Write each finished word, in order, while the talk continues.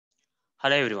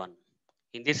Hello everyone.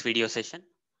 In this video session,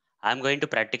 I am going to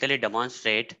practically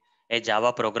demonstrate a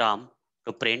Java program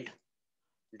to print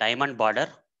diamond border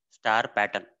star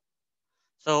pattern.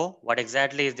 So what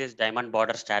exactly is this diamond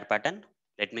border star pattern?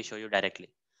 Let me show you directly.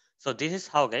 So this is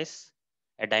how guys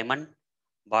a diamond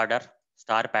border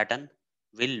star pattern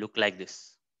will look like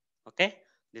this. Okay,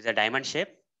 this is a diamond shape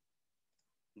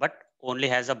but only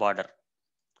has a border.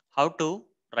 How to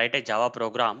write a Java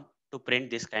program to print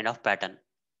this kind of pattern?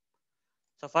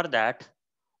 So for that,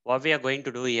 what we are going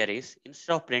to do here is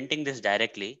instead of printing this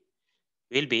directly,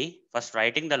 we'll be first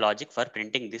writing the logic for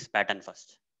printing this pattern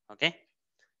first. Okay.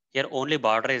 Here only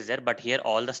border is there, but here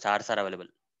all the stars are available.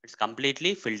 It's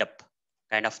completely filled up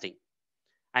kind of thing.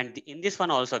 And in this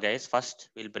one also guys, first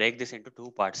we'll break this into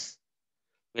two parts.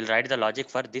 We'll write the logic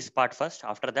for this part first.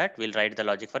 After that, we'll write the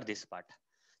logic for this part.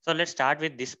 So let's start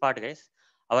with this part guys.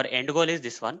 Our end goal is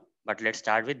this one, but let's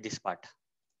start with this part.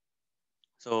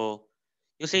 So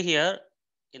you see here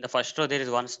in the first row, there is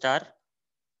one star.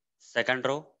 Second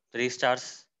row, 3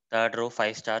 stars. Third row,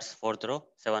 5 stars. Fourth row,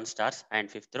 7 stars. And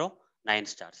fifth row, 9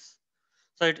 stars.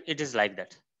 So it is like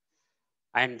that.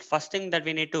 And first thing that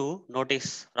we need to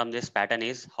notice from this pattern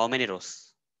is how many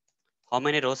rows. How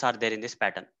many rows are there in this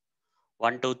pattern?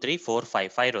 1, 2, 3, 4,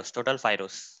 5. 5 rows, total 5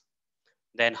 rows.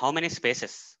 Then how many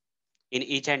spaces in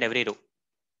each and every row?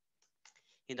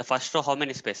 In the first row, how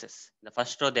many spaces? In the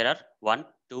first row, there are 1,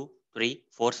 2, 3,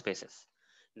 4 spaces.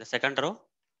 In the second row,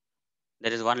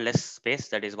 there is one less space,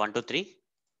 that is 1, 2, 3.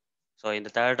 So in the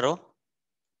third row,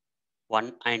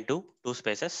 1 and 2, 2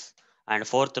 spaces. And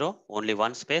fourth row, only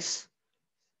one space.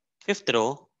 Fifth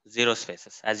row, 0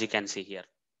 spaces, as you can see here.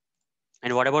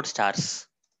 And what about stars?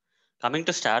 Coming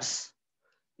to stars,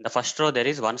 in the first row, there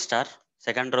is one star.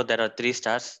 Second row, there are 3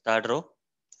 stars. Third row,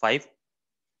 5.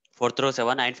 Fourth row,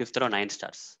 7. And fifth row, 9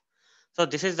 stars. So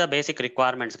this is the basic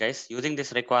requirements, guys. Using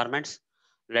these requirements,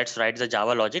 let's write the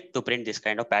Java logic to print this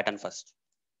kind of pattern first.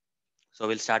 So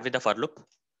we'll start with the for loop.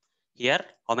 Here,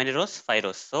 how many rows? 5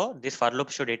 rows. So this for loop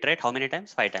should iterate how many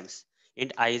times? 5 times.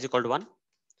 Int I is equal to 1,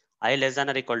 I less than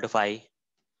or equal to 5,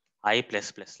 I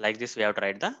plus plus. Like this, we have to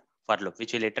write the for loop,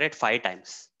 which will iterate 5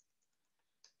 times.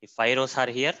 If 5 rows are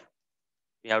here,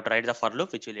 we have to write the for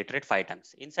loop, which will iterate 5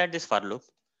 times. Inside this for loop,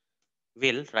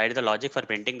 we'll write the logic for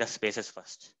printing the spaces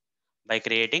first by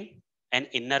creating an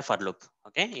inner for loop.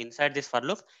 Okay, inside this for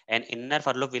loop, an inner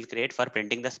for loop will create for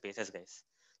printing the spaces, guys.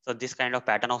 So this kind of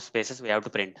pattern of spaces we have to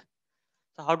print.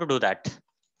 So how to do that?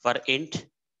 For int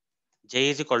j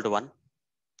is equal to 1,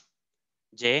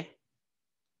 j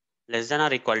less than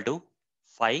or equal to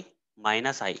 5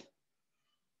 minus I,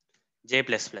 j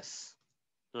plus plus.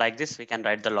 Like this, we can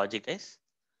write the logic, guys.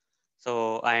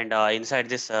 So, and inside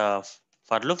this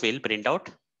for loop, we'll print out.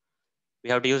 We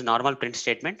have to use normal print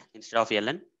statement instead of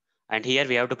ln. And here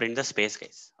we have to print the space,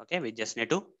 guys. Okay, we just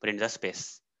need to print the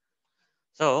space.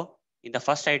 So, in the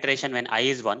first iteration, when I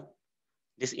is 1,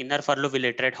 this inner for loop will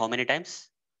iterate how many times?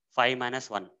 5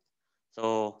 minus 1.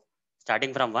 So,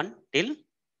 starting from 1 till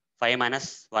 5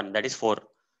 minus 1, that is 4.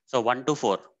 So 1 to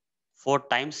 4. 4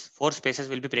 times 4 spaces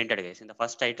will be printed, guys. In the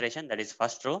first iteration, that is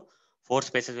first row, 4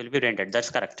 spaces will be printed.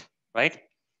 That's correct, right?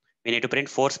 We need to print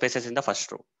 4 spaces in the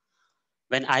first row.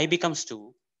 When I becomes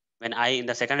 2, when I in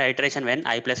the second iteration, when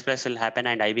I plus plus will happen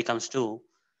and I becomes 2,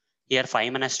 here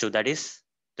 5 minus 2, that is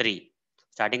 3.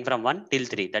 Starting from 1 till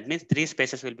 3. That means 3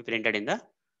 spaces will be printed in the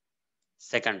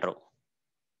second row.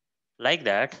 Like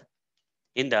that,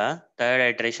 in the third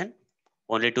iteration,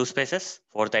 only 2 spaces.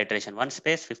 Fourth iteration, 1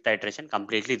 space. Fifth iteration,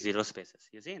 completely 0 spaces.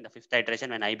 You see, in the fifth iteration,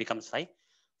 when I becomes 5,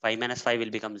 5 minus 5 will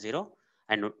become 0.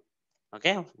 And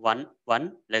okay, 1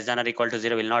 less than or equal to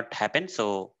 0 will not happen.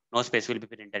 So no space will be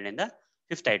printed in the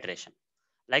fifth iteration.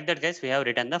 Like that, guys, we have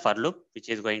written the for loop, which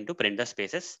is going to print the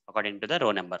spaces according to the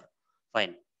row number.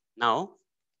 Fine. Now,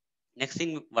 next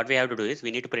thing what we have to do is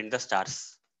we need to print the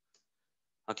stars.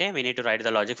 Okay, we need to write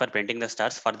the logic for printing the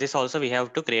stars. For this also, we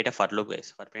have to create a for loop,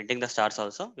 guys. For printing the stars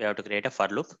also, we have to create a for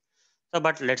loop. So,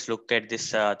 but let's look at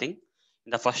this thing. In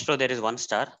the first row, there is one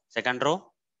star. Second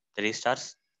row, 3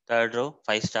 stars. Third row,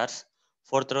 5 stars.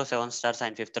 Fourth row, 7 stars.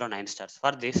 And fifth row, 9 stars.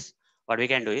 For this, what we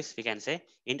can do is we can say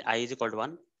int I is equal to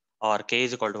 1 or k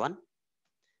is equal to 1.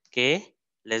 K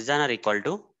less than or equal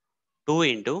to 2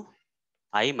 into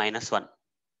I minus 1.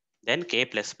 Then k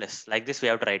plus plus. Like this, we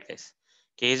have to write, guys.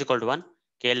 K is equal to 1.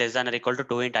 K less than or equal to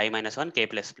 2 into I minus 1. K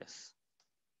plus plus.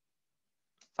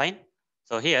 Fine.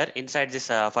 So here inside this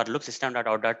for loop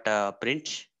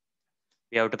system.out.print,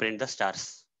 we have to print the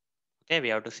stars. Okay, we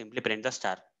have to simply print the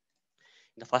star.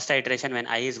 In the first iteration, when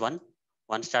I is 1,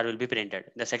 1 star will be printed.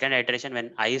 In the second iteration,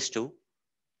 when I is 2,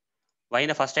 why in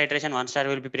the first iteration 1 star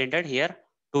will be printed? Here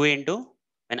 2 into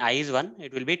When I is 1,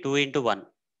 it will be 2 into 1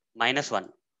 minus 1.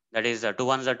 That is 2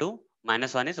 ones are 2,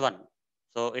 minus 1 is 1.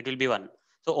 So it will be 1.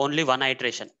 So only one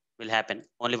iteration will happen.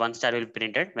 Only one star will be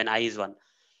printed when I is 1.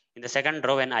 In the second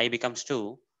row, when I becomes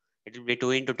 2, it will be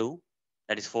 2 into 2.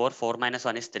 That is 4. 4 minus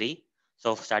 1 is 3.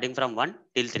 So starting from 1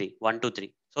 till 3. 1, 2,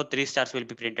 3. So 3 stars will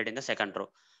be printed in the second row.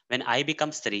 When I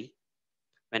becomes 3,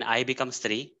 when I becomes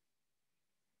 3,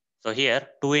 so here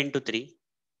 2 into 3,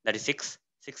 that is 6.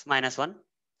 6 minus 1,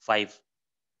 5.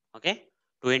 Okay.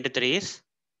 2 into 3 is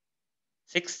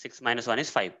 6. 6 minus 1 is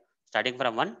 5. Starting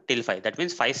from 1 till 5. That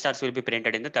means 5 stars will be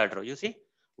printed in the third row. You see,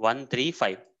 1, 3,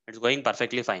 5. It's going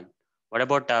perfectly fine. What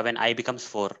about when I becomes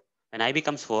 4? When I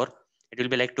becomes 4, it will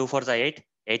be like 2 4s are 8.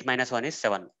 8 minus 1 is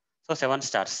 7. So 7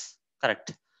 stars.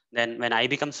 Correct. Then when I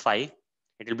becomes 5,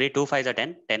 it will be 2 5s are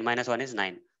 10. 10 minus 1 is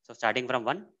 9. So starting from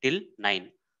 1 till 9.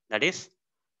 That is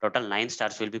total 9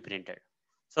 stars will be printed.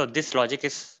 So this logic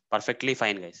is perfectly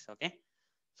fine, guys. Okay.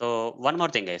 So one more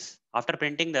thing, guys. After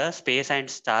printing the space and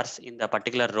stars in the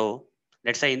particular row,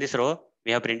 let's say in this row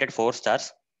we have printed 4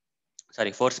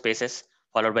 spaces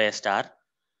followed by a star.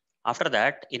 After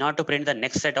that, in order to print the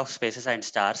next set of spaces and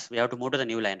stars, we have to move to the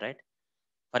new line, right?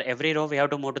 For every row, we have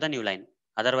to move to the new line.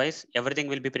 Otherwise, everything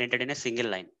will be printed in a single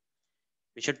line.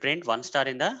 We should print 1 star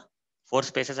in the 4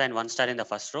 spaces and 1 star in the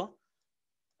first row,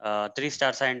 3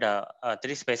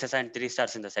 spaces and 3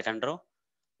 stars in the second row,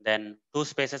 then 2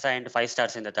 spaces and 5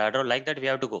 stars in the third row. Like that we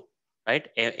have to go, right?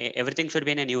 Everything should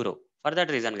be in a new row. For that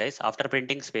reason, guys, after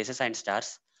printing spaces and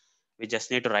stars, we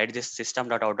just need to write this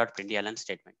system.out.println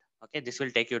statement. Okay, this will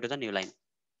take you to the new line.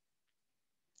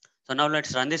 So now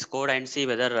let's run this code and see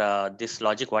whether this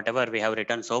logic, whatever we have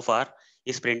written so far,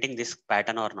 is printing this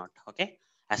pattern or not. Okay,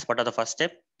 as part of the first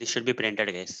step, this should be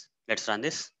printed, guys. Let's run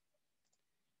this.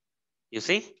 You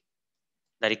see,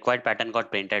 the required pattern got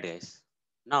printed, guys.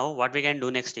 Now what we can do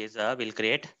next is we'll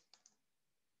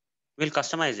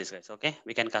customize this, guys. Okay,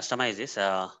 we can customize this.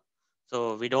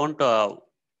 So we don't want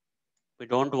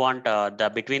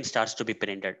the between stars to be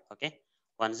printed. Okay,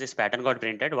 once this pattern got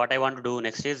printed, what I want to do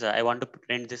next is I want to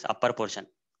print this upper portion.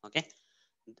 Okay,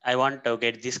 I want to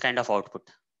get this kind of output.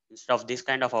 Instead of this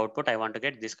kind of output, I want to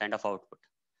get this kind of output.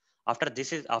 After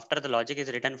the logic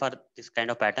is written for this kind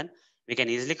of pattern, we can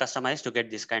easily customize to get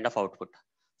this kind of output.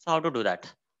 So how to do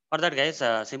that? For that, guys,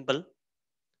 simple.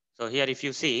 So here if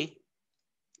you see,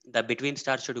 the between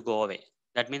stars should go away.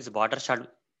 That means border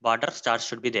stars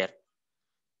should be there.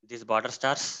 These border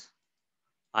stars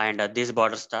and these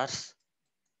border stars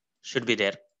should be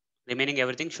there. Remaining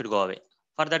everything should go away.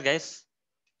 For that, guys,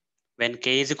 when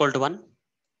k is equal to 1,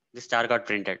 this star got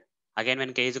printed. Again,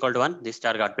 when k is equal to 1, this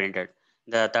star got printed.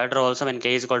 The third row also, when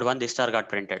k is equal to 1, this star got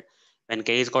printed. When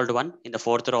k is equal to 1, in the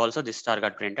fourth row also, this star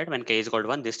got printed. When k is equal to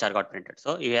 1, this star got printed.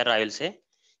 So here I will say,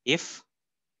 if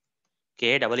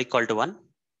k double equal to 1,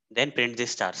 then print these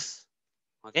stars.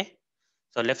 Okay.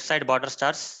 So left side border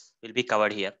stars will be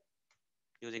covered here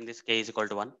using this k is equal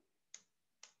to 1.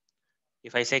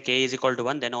 If I say k is equal to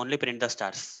 1, then only print the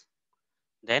stars.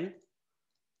 Then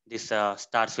this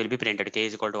stars will be printed. K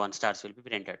is equal to 1 stars will be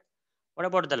printed. What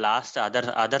about the last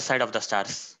other side of the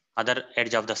stars, other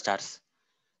edge of the stars?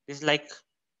 This is like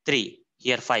 3,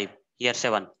 here 5, here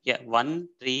 7, here 1,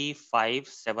 3, 5,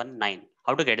 7, 9.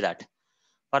 How to get that?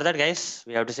 For that, guys,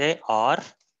 we have to say or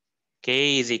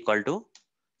k is equal to,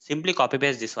 simply copy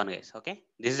paste this one, guys. Okay,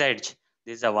 this is the edge.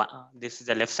 This is the one. This is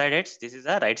the left side edge. This is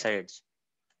the right side edge.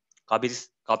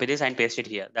 Copy this and paste it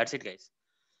here. That's it, guys.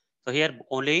 So here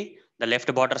only the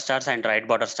left border stars and right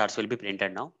border stars will be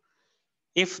printed now.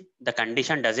 If the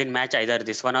condition doesn't match either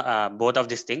this one, both of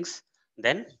these things,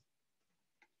 then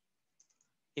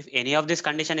if any of this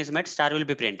condition is met, star will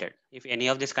be printed. If any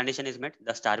of this condition is met,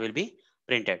 the star will be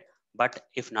printed. But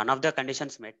if none of the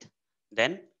conditions met,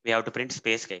 then we have to print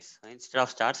space, guys. Instead of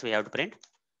stars, we have to print.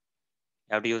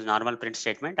 We have to use normal print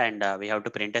statement, and we have to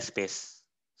print a space.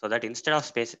 So that instead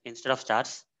of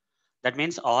stars, that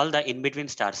means all the in between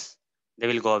stars, they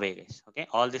will go away, guys. Okay,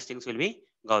 all these things will be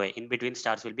go away. In between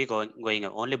stars will be going away.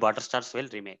 Only border stars will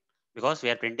remain because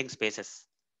we are printing spaces.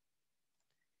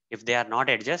 If they are not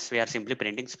edges, we are simply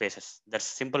printing spaces. That's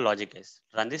simple logic, guys.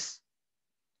 Run this.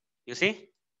 You see,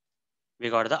 we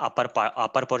got the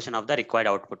upper portion of the required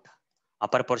output.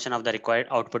 Upper portion of the required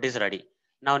output is ready.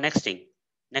 Now next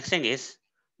thing is,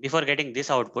 before getting this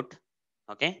output,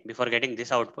 okay, before getting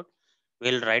this output,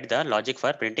 we'll write the logic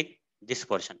for printing this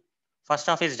portion. First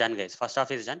half is done, guys. First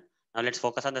half is done. Now let's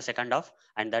focus on the second half,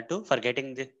 and that too, for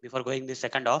getting the before going the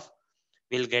second half,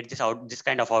 we'll get this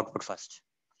kind of output first.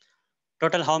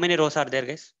 Total, how many rows are there,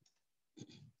 guys?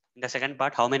 In the second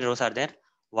part, how many rows are there?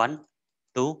 1,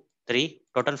 2, 3,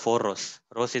 total 4 rows.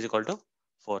 Rows is equal to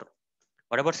 4.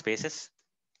 What about spaces?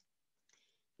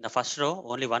 The first row,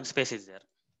 only one space is there.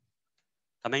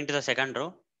 Coming to the second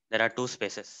row, there are two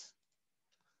spaces.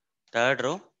 Third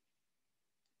row,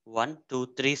 1,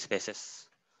 2, 3 spaces.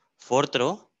 Fourth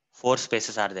row, 4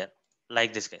 spaces are there.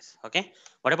 Like this case. Okay.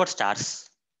 What about stars?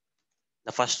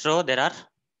 The first row, there are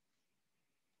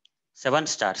 7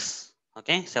 stars.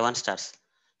 Okay. 7 stars.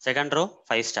 Second row,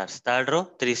 5 stars. Third row,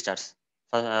 3 stars.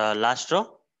 Last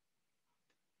row,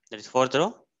 that is fourth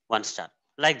row, 1 star.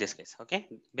 Like this case. Okay.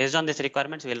 Based on these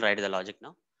requirements, we'll write the logic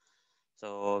now.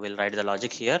 So we'll write the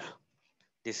logic here.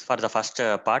 This for the first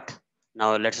part.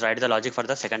 Now let's write the logic for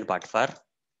the second part. For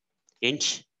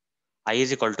int I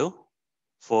is equal to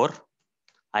 4,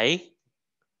 I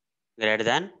greater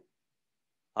than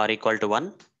or equal to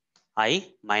 1, I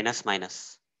minus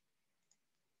minus.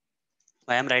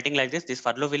 Why I am writing like this? This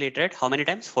for loop will iterate how many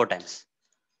times? 4 times.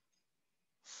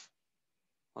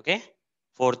 Okay,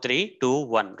 4, 3, 2,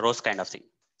 1 rows kind of thing.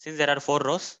 Since there are 4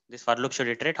 rows, this for loop should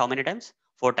iterate how many times?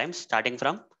 4 times, starting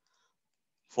from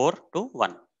 4 to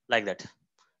 1, like that.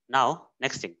 Now,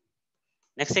 next thing.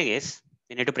 Next thing is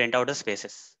we need to print out the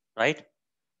spaces, right?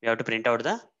 We have to print out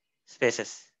the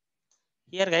spaces.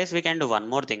 Here, guys, we can do one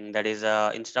more thing. That is,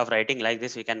 instead of writing like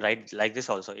this, we can write like this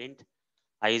also. Int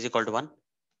I is equal to 1,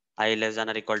 I less than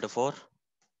or equal to 4,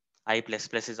 I plus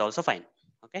plus is also fine.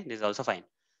 Okay, this is also fine.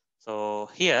 So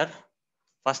here,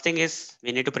 first thing is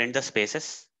we need to print the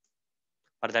spaces.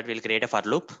 For that, we'll create a for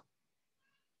loop.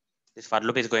 This for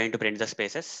loop is going to print the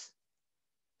spaces.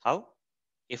 How?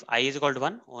 If I is equal to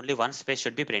 1, only one space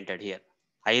should be printed here.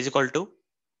 I is equal to,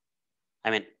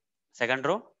 I mean, second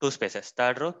row, 2 spaces.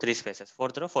 Third row, 3 spaces.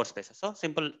 Fourth row, 4 spaces. So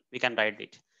simple, we can write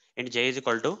it. Int j is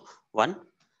equal to 1,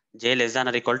 j less than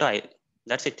or equal to I.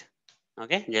 That's it.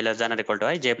 Okay, j less than or equal to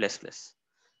I, j plus plus.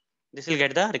 This will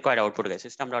get the required output, guys.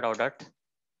 System.out.print,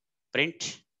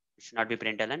 it should not be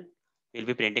println, we'll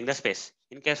be printing the space.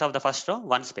 In case of the first row,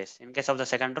 1 space. In case of the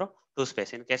second row, 2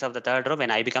 space. In case of the third row,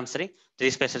 when I becomes 3, 3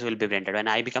 spaces will be printed. When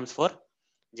I becomes 4,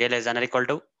 j less than or equal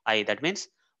to I. That means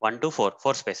 1 to 4,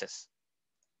 4 spaces.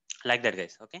 Like that,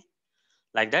 guys. Okay.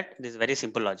 Like that, this is very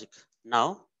simple logic.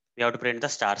 Now we have to print the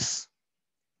stars.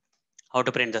 How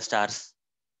to print the stars?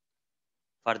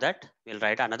 For that, we'll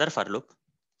write another for loop.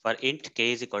 For int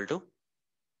k is equal to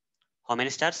how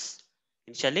many stars?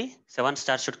 Initially, 7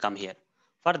 stars should come here.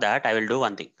 For that, I will do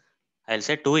one thing. I will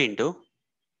say 2 into,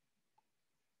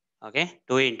 okay,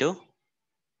 2 into,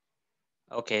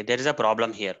 okay, there is a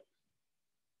problem here.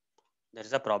 There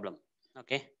is a problem.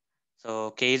 Okay.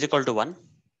 So k is equal to 1.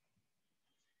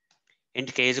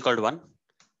 Int k is equal to 1.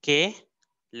 K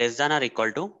less than or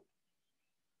equal to,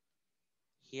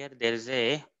 here there is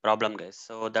a problem, guys.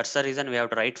 So that's the reason we have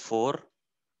to write 4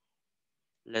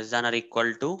 less than or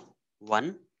equal to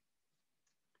 1,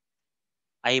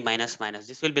 I minus minus.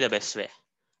 This will be the best way.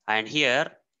 And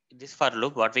here, this for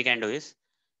loop, what we can do is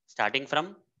starting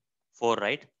from 4,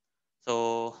 right?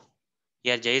 So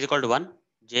here j is equal to 1,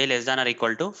 j less than or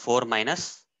equal to 4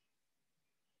 minus,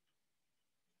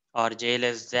 or j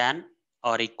less than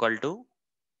or equal to,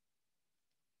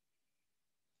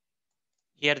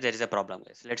 here there is a problem,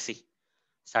 guys. Let's see.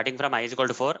 Starting from I is equal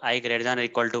to 4, I greater than or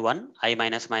equal to 1, I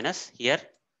minus minus. Here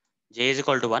j is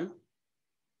equal to 1,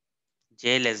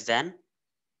 j less than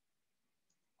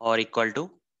or equal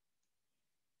to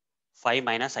 5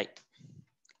 minus I.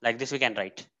 Like this we can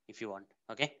write if you want.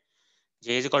 Okay.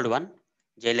 J is equal to 1,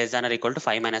 j less than or equal to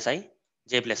 5 minus I,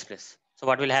 j plus plus. So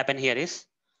what will happen here is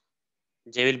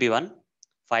j will be 1,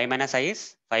 5 minus I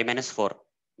is 5 minus 4,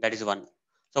 that is 1.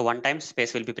 So 1 time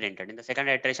space will be printed. In the second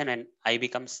iteration, when I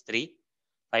becomes 3,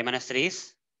 5 minus 3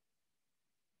 is,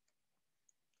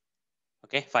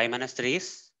 okay, 5 minus 3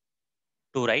 is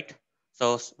 2, right?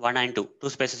 So 1 and 2, 2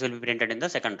 spaces will be printed in the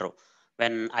second row.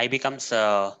 When I becomes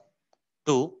 2,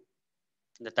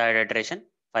 in the third iteration,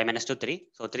 5 minus 2, 3,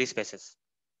 so 3 spaces.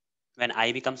 When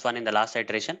I becomes 1 in the last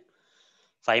iteration,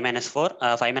 5 minus 4,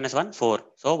 5 minus 1, 4.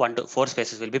 So 1 to 4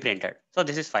 spaces will be printed. So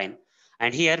this is fine.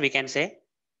 And here we can say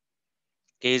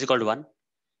k is equal to 1,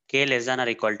 k less than or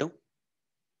equal to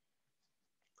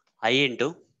I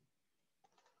into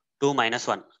 2 minus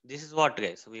 1. This is what,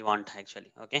 guys, we want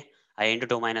actually. Okay. I into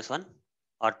 2 minus 1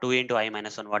 or 2 into I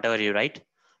minus 1, whatever you write.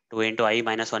 2 into I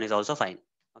minus 1 is also fine.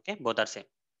 Okay. Both are same.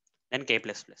 Then k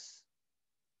plus plus.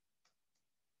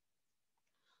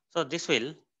 So this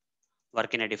will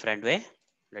work in a different way.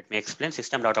 Let me explain.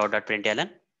 System.out.println.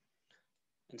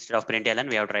 Instead of println,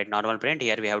 we have to write normal print.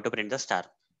 Here we have to print the star.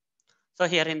 So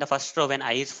here in the first row, when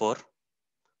I is 4,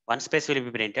 one space will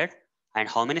be printed. And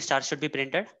how many stars should be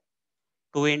printed?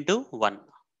 2 into 1,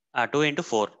 2 into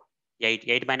 4, 8,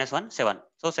 8 minus 1, 7.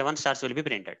 So 7 stars will be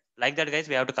printed. Like that, guys,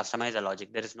 we have to customize the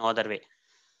logic. There is no other way.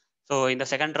 So in the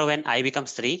second row, when I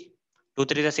becomes 3, 2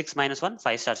 3 is 6 minus 1,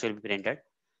 5 stars will be printed.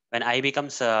 When I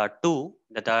becomes 2,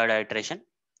 the third iteration,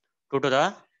 2 to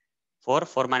the 4,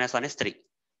 4 minus 1 is 3.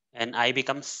 And I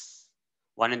becomes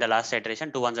 1 in the last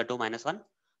iteration, 2 ones are 2 minus 1,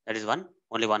 that is 1,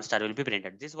 only 1 star will be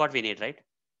printed. This is what we need, right?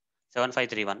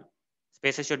 7531.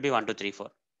 Spaces should be 1 2 3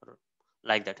 4,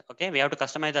 like that. Okay, we have to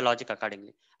customize the logic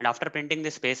accordingly. And after printing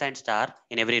the space and star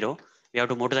in every row, we have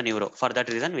to move to the new row. For that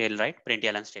reason, we will write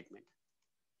println statement.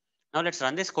 Now let's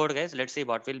run this code, guys. Let's see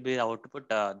what will be the output.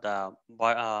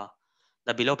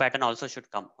 The below pattern also should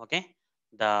come. Okay,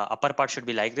 the upper part should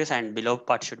be like this and below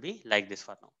part should be like this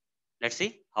for now. Let's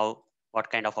see what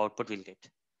kind of output we'll get.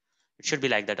 It should be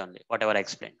like that only, whatever I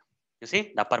explained. You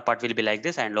see, the upper part will be like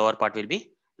this and lower part will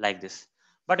be like this.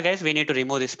 But guys, we need to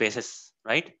remove the spaces,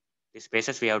 right? The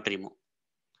spaces we have to remove.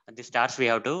 And the stars we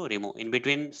have to remove. In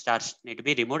between stars need to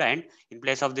be removed, and in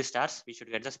place of the stars, we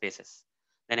should get the spaces.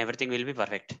 Then everything will be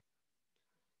perfect.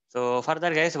 So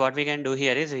further, guys, what we can do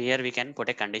here is, here we can put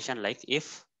a condition like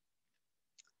if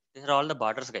these are all the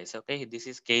borders, guys. Okay, this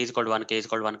is k is equal to 1, k is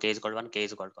equal to 1, k is equal to 1, k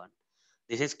is equal to 1.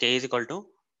 This is k is equal to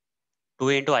 2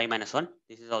 into I minus 1.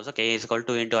 This is also k is equal to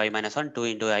 2 into I minus 1, 2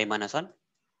 into I minus 1,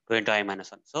 2 into I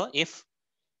minus 1. So if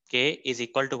k is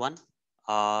equal to 1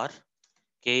 or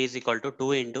k is equal to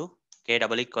 2 into k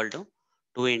double equal to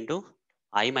 2 into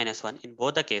I minus 1, in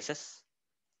both the cases,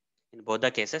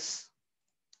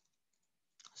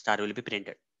 star will be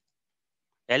printed.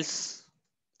 Else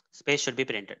space should be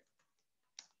printed.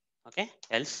 Okay,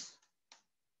 else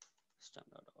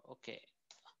okay.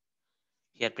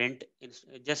 Here print,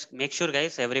 just make sure,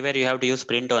 guys, everywhere you have to use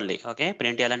print only. Okay,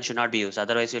 println should not be used,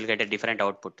 otherwise you'll get a different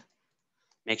output.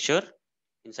 Make sure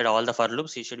inside all the for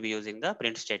loops you should be using the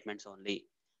print statements only.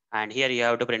 And here you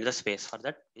have to print the space. For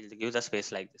that, we'll give the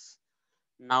space like this.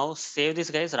 Now save this,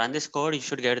 guys, run this code. You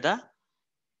should get the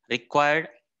required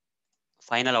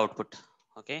final output.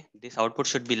 Okay, this output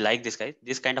should be like this, guys.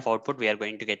 This kind of output we are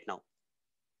going to get now,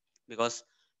 because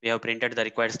we have printed the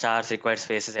required stars, required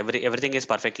spaces, everything is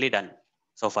perfectly done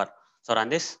so far. So run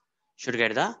this, should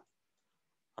get the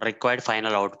required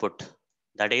final output.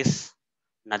 That is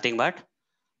nothing but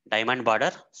diamond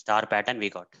border star pattern we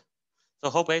got. So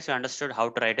hope, guys, you understood how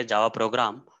to write a Java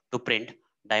program to print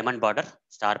diamond border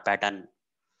star pattern.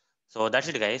 So that's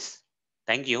it, guys.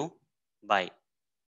 Thank you. Bye.